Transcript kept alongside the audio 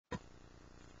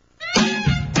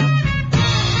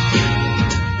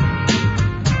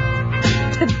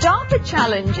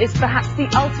Challenge is perhaps the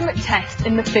ultimate test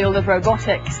in the field of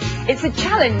robotics. It's a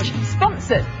challenge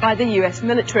sponsored by the US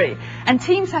military, and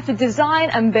teams have to design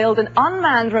and build an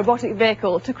unmanned robotic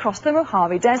vehicle to cross the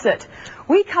Mojave Desert.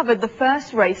 We covered the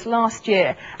first race last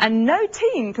year, and no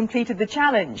team completed the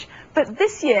challenge. But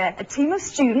this year, a team of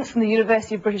students from the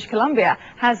University of British Columbia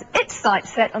has its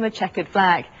sights set on the checkered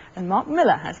flag. And Mark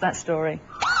Miller has that story.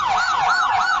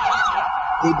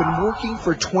 They've been working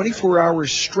for 24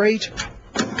 hours straight.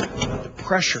 The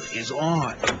pressure is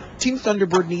on. Team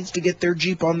Thunderbird needs to get their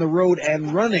Jeep on the road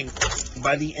and running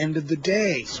by the end of the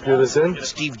day. Screw this in.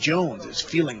 Steve Jones is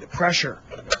feeling the pressure.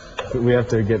 We have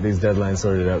to get these deadlines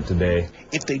sorted out today.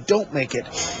 If they don't make it,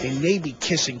 they may be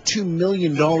kissing $2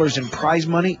 million in prize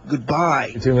money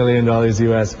goodbye. $2 million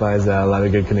US buys a lot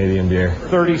of good Canadian beer.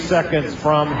 30 seconds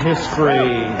from history.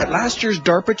 At last year's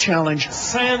DARPA challenge,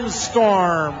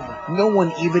 Sandstorm. no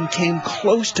one even came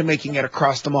close to making it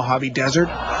across the Mojave Desert.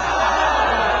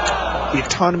 The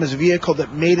autonomous vehicle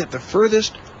that made it the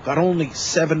furthest got only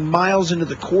 7 miles into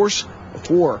the course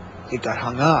before it got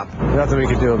hung up. Nothing we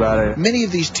could do about it. Many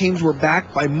of these teams were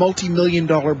backed by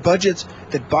multi-million-dollar budgets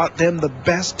that bought them the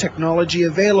best technology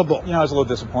available. I was a little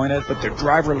disappointed. But their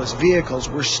driverless vehicles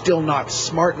were still not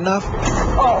smart enough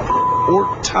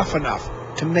or tough enough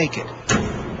to make it.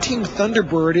 Team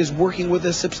Thunderbird is working with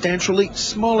a substantially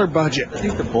smaller budget. I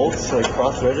think the bolts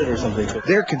cross-threaded or something.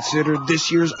 They're considered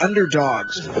this year's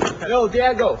underdogs. Yo,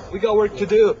 Diego, we got work to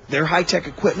do. Their high-tech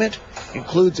equipment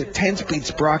includes a 10-speed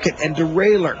sprocket and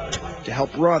derailleur to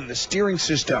help run the steering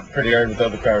system. Pretty hard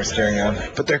without the power steering on.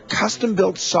 But their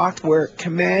custom-built software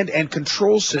command and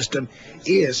control system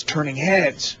is turning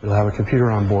heads. We'll have a computer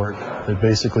on board that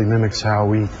basically mimics how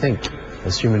we think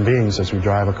as human beings as we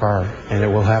drive a car, and it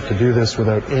will have to do this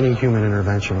without any human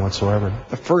intervention whatsoever.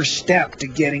 The first step to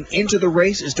getting into the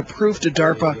race is to prove to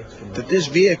DARPA that this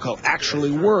vehicle actually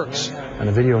works. And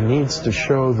the video needs to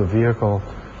show the vehicle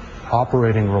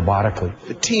operating robotically.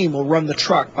 The team will run the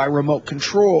truck by remote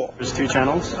control. There's 2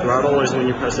 channels. Throttle is when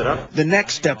you press it up. The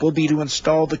next step will be to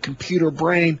install the computer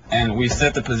brain and we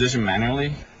set the position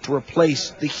manually to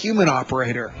replace the human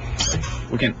operator.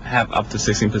 We can have up to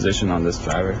 16 position on this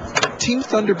driver. Team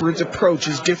Thunderbird's approach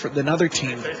is different than other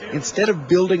teams. Instead of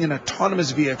building an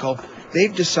autonomous vehicle,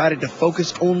 they've decided to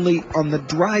focus only on the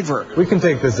driver. We can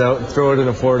take this out and throw it in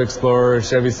a Ford Explorer or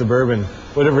Chevy Suburban,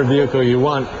 whatever vehicle you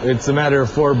want. It's a matter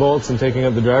of 4 bolts and taking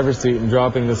up the driver's seat and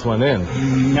dropping this one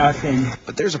in. Nothing.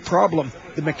 But there's a problem.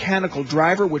 The mechanical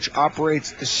driver, which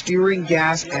operates the steering,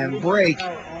 gas, and brake,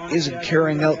 isn't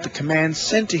carrying out the commands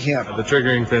sent to him. The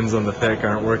triggering pins on the pick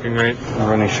aren't working right. I'm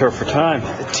running short for time.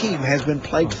 The team has been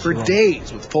plagued for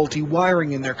days with faulty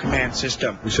wiring in their command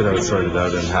system. We should have it sorted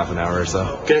out in half an hour or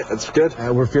so. Okay, that's good.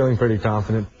 We're feeling pretty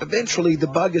confident. Eventually, the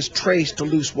bug is traced to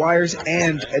loose wires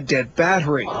and a dead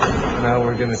battery. Now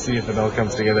we're going to see if it all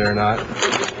comes together or not.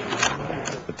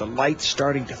 With the lights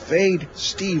starting to fade,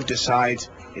 Steve decides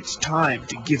it's time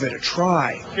to give it a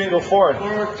try. Okay, go forward.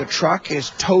 The truck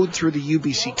is towed through the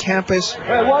UBC campus.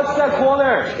 Hey, what's that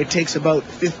corner? It takes about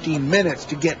 15 minutes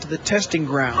to get to the testing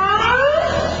ground,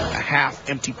 a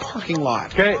half-empty parking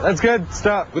lot. Okay, that's good.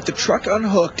 Stop. With the truck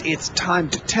unhooked, it's time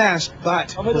to test,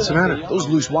 but What's the matter? those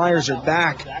loose wires are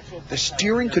back. The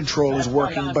steering control is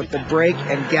working, but the brake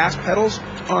and gas pedals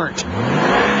aren't.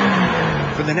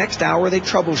 For the next hour, they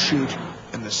troubleshoot,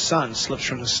 and the sun slips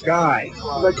from the sky.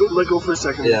 Let go for a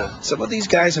second. Yeah. Some of these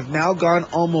guys have now gone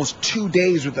almost 2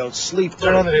 days without sleep,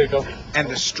 Turn on the vehicle. and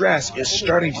the stress is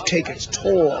starting to take its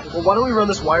toll. Well, why don't we run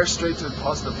this wire straight to the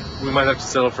positive? We might have to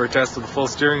settle for a test of the full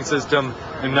steering system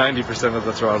and 90% of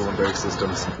the throttle and brake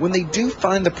systems. When they do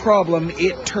find the problem,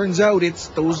 it turns out it's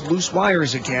those loose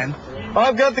wires again.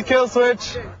 I've got the kill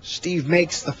switch. Steve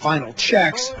makes the final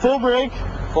checks. Full brake.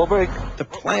 Full brake. The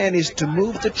plan is to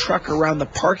move the truck around the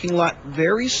parking lot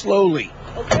very slowly.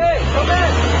 Okay, come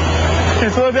in. Okay,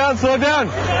 slow down, slow down.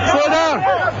 Slow down.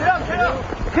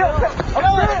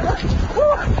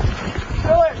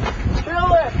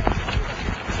 Kill it.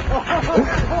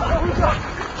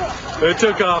 It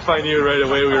took off. I knew right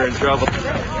away we were in trouble.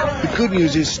 The good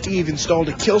news is Steve installed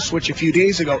a kill switch a few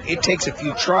days ago. It takes a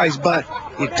few tries, but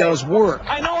it does work.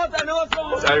 I know what's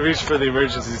wrong. I reached for the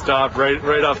emergency stop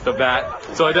right off the bat,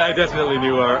 so I definitely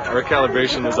knew our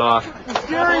calibration was off.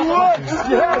 Steering works.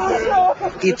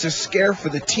 Yes. It's a scare for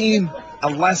the team, a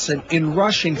lesson in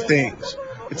rushing things.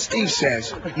 But Steve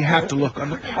says you have to look on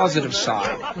the positive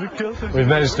side. We've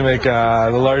managed to make the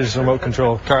largest remote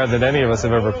control car that any of us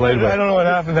have ever played with. I don't know what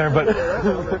happened there, but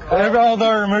all of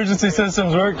our emergency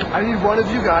systems work. I need one of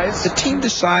you guys. The team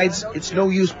decides it's no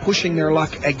use pushing their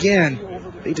luck again.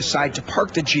 they decide to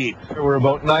park the Jeep. We're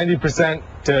about 90%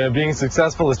 to being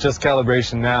successful. It's just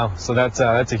calibration now, so that's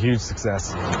a huge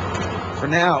success. For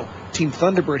now, Team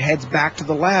Thunderbird heads back to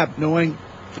the lab, knowing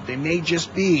that they may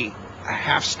just be a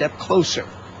half step closer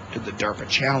to the DARPA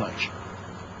challenge.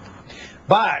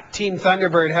 But Team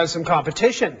Thunderbird has some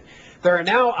competition. There are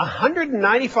now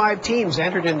 195 teams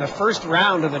entered in the first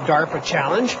round of the DARPA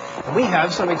challenge, and we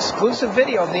have some exclusive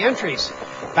video of the entries.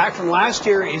 Back from last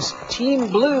year is Team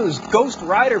Blue's Ghost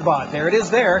Rider Bot. There it is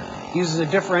there. Uses a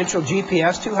differential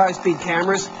GPS, 2 high-speed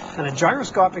cameras, and a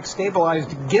gyroscopic stabilized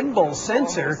gimbal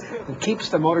sensor that keeps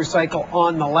the motorcycle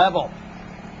on the level.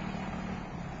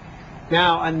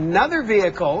 Now, another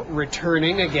vehicle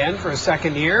returning again for a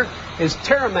second year is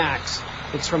Terramax.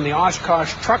 It's from the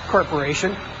Oshkosh Truck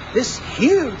Corporation. This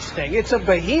huge thing, it's a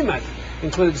behemoth,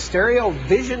 includes stereo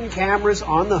vision cameras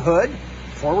on the hood,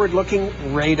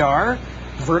 forward-looking radar,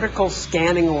 vertical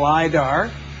scanning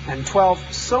LiDAR, and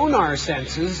 12 sonar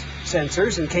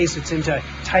sensors in case it's into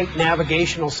tight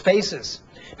navigational spaces.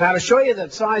 Now, to show you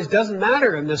that size doesn't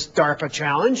matter in this DARPA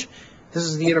challenge, this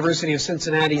is the University of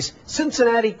Cincinnati's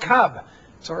Cincinnati Cub.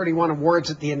 It's already won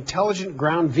awards at the Intelligent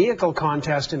Ground Vehicle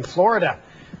Contest in Florida.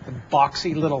 The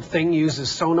boxy little thing uses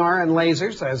sonar and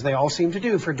lasers, as they all seem to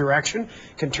do, for direction,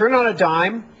 can turn on a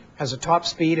dime, has a top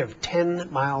speed of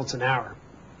 10 miles an hour.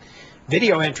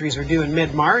 Video entries are due in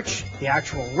mid-March. The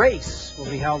actual race will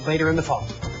be held later in the fall.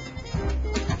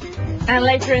 And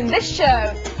later in this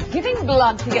show, giving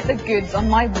blood to get the goods on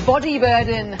my body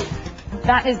burden.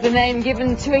 That is the name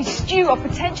given to a stew of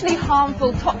potentially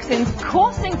harmful toxins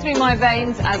coursing through my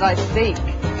veins as I speak.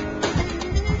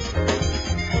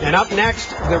 And up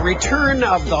next, the return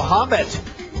of the Hobbit.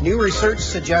 New research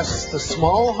suggests the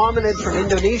small hominid from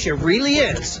Indonesia really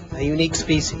is a unique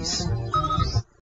species.